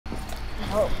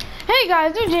Oh. Hey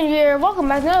guys, it's Ginger here. Welcome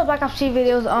back to another Black Ops 2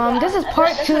 videos. This is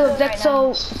part 2 of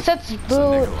Set's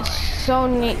Boot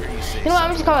Sony. You know what?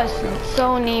 I'm just calling it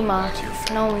Sonima.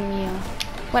 Nonia.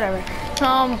 Whatever.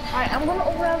 Alright, I'm gonna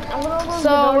open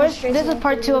So this is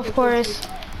part 2, of course.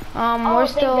 We're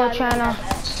still trying to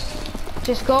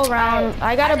just go around.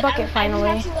 I got a bucket finally.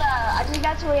 I just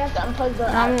got to where you have to unplug the.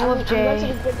 I'm with Jay. I'm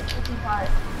going to the good part.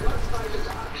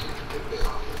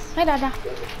 Hey, Dada.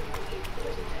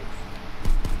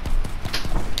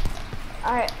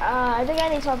 Alright, I think I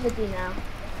need 1250 now.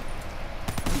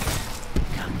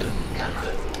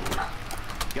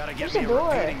 Where's the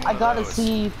door? I gotta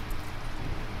see.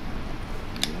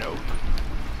 Nope.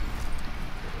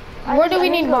 Where do we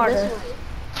need water?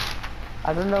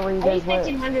 I don't know where you I need guys went.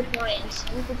 1500 points. I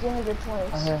need 1500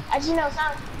 points. Okay. Actually, no, it's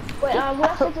not. Wait, we have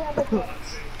 1500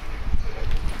 points.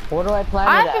 What do I plan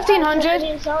I with have that? 1500.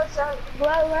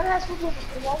 Whoever has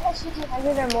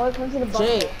 1500 or more, come to the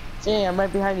bunker. Jay, I'm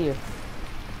right behind you.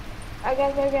 Alright,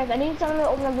 guys, I need someone to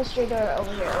open up the straight door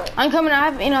over here. Wait. I'm coming. I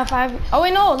have enough. Oh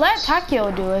wait, no. Let Takio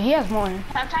do it. He has more.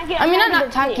 I mean, not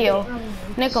Takio.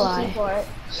 Nikolai.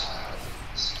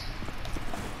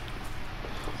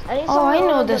 Oh, I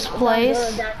know this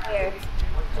place.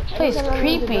 Place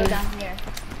creepy.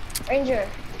 Ranger.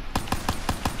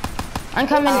 I'm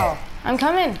coming. Ow. I'm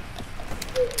coming.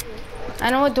 I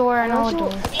know a door. I know a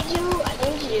door. I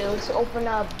need you to open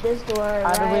up this door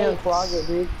How do we right unclog it,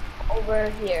 dude? over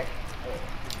here.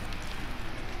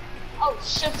 Oh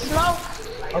shit, smoke!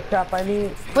 Oh crap, I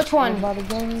need. Which one? Over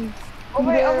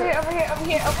here.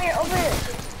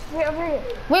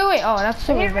 Wait. Oh, that's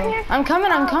super Right big. here. I'm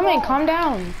coming. I'm coming. Calm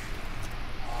down.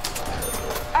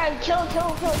 Alright, kill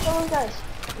those guys.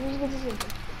 Let me get this in.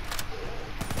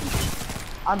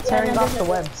 I'm tearing off the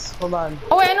webs. Hold on.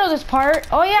 Oh wait, I know this part.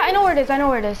 Oh yeah, I know where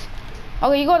it is.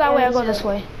 Okay, you go that way. I go this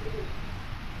way.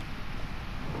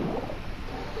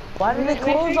 Why did it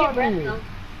close on me?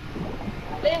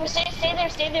 Wait,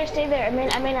 stay there.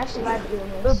 I may not survive doing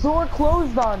The this. door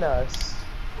closed on us.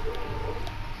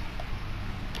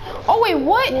 Oh wait,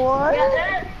 what? What? Yeah,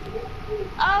 that.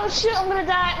 Oh shit, I'm gonna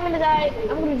die.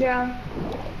 I'm gonna drown.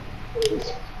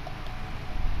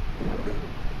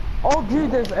 Oh dude,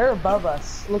 there's air above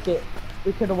us. Look it.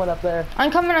 We could have went up there.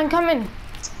 I'm coming.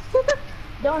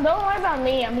 Don't worry about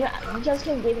me. I'm just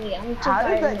gonna get me. I'm too How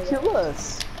did tired that anyway. kill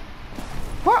us?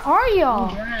 Where are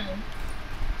y'all?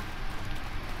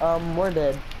 We're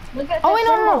dead. Look at Oh, the wait,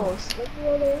 no. symbols. Look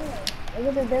where they are. Look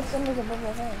at the dead symbols above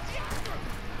our heads.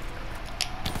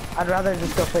 I'd rather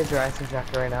just go play Dry Ice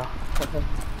Injector right now.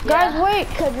 Guys, wait.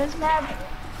 Cause this map's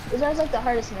like the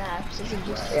hardest map. So it's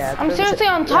just Yeah. I'm seriously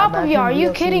on top of you. Are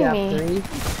you kidding me? 3.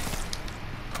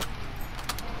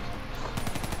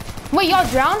 Wait, y'all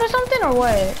drowned or something or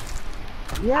what?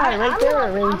 Yeah, right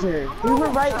there, Ranger. We were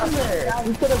right in there.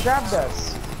 You could have grabbed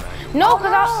us. No,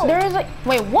 cause there is like.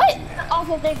 Wait, what?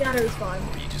 okay. They gotta respawn.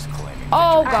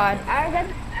 Oh god. I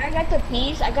got the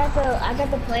piece. I got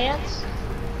the plants.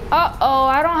 Uh-oh,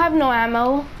 I don't have no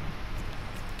ammo.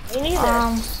 Me neither.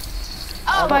 Spiders.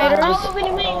 Oh, wait,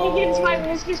 you get a spider. You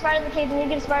get a spider in the cage. You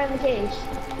get a spider in the cage.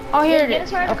 Oh, here it Get a is.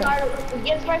 spider Okay.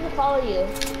 get a spider to follow you.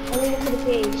 And lead him to the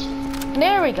cage.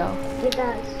 There we go. Get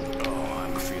that. Oh,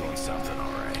 I'm feeling something,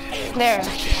 alright. There.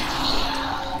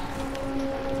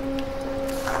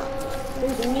 We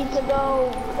need to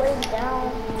go place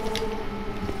down.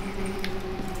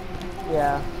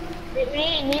 Yeah. We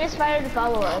need a spider to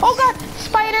follow us. Oh god,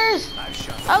 spiders!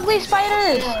 Ugly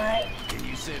spiders! Alright. Can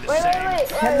you say the Wait.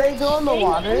 Can they go in the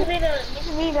water?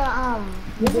 Need the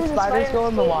Do the spiders go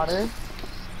in the water?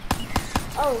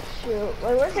 Oh shoot.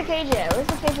 Wait, where's the cage at? Where's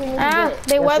the cage we need to get?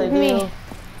 They Yes, webbed they me. do.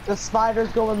 The spiders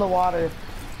go in the water.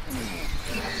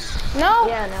 No!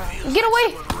 Yeah, no. Get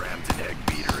away! Brampton egg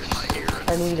beater in my ear and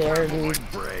I need air, dude.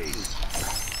 brain.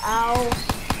 Ow.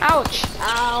 Ouch.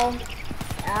 Ow.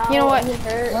 You know what? It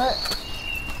hurt. What?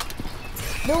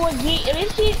 No, at least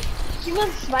she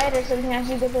was spider sometimes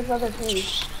you get this other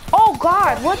piece. Oh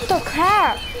god, what the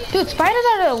crap? Dude, spiders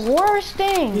are the worst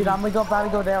thing. Dude, I'm about to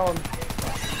go down.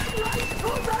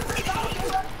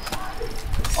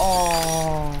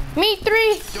 Oh. Me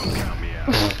 3. Don't count me out.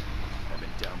 I've been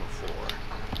down before.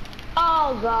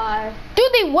 Oh god.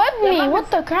 Dude, they webbed me. What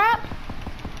the crap?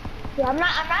 Yeah, I'm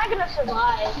not gonna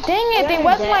survive. Dang it, they We're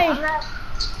webbed gonna my... die.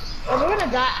 We're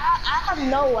gonna die. I have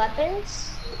no weapons.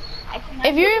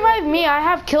 If you revive me, I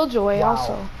have Killjoy Wow.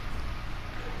 also.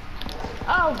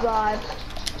 Oh god.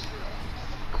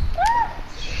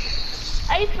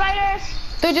 Hey spiders!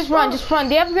 Dude, just run.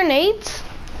 Do you have grenades?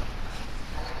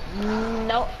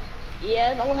 Nope.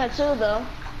 Yeah, I only had 2 though.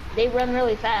 They run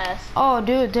really fast. Oh,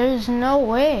 dude, there's no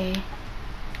way.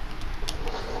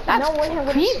 That's no way I'm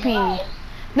gonna creepy. survive.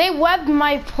 They webbed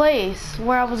my place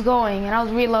where I was going, and I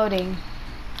was reloading.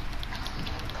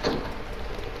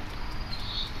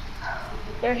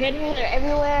 They're hitting me. They're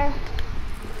everywhere.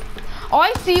 Oh,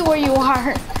 I see where you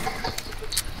are.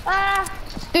 Ah!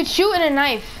 Dude, shoot in a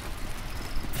knife.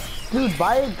 Dude,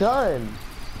 buy a gun.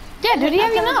 Yeah, dude, you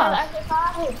have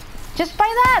enough. Just buy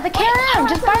that, the KRM.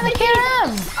 Just buy the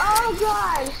KRM. Oh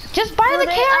god! Just buy the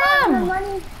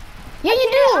KRM. Yeah,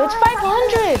 you do. It's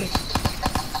 500.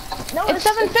 No, It's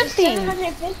 750.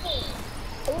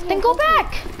 750. Then go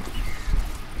back.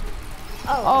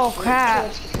 Oh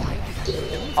crap.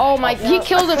 Oh my, he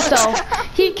killed himself.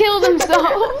 He killed himself.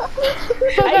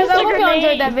 So guys, I hope you all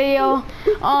enjoyed that video.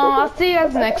 I'll see you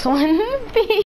guys next one. Peace.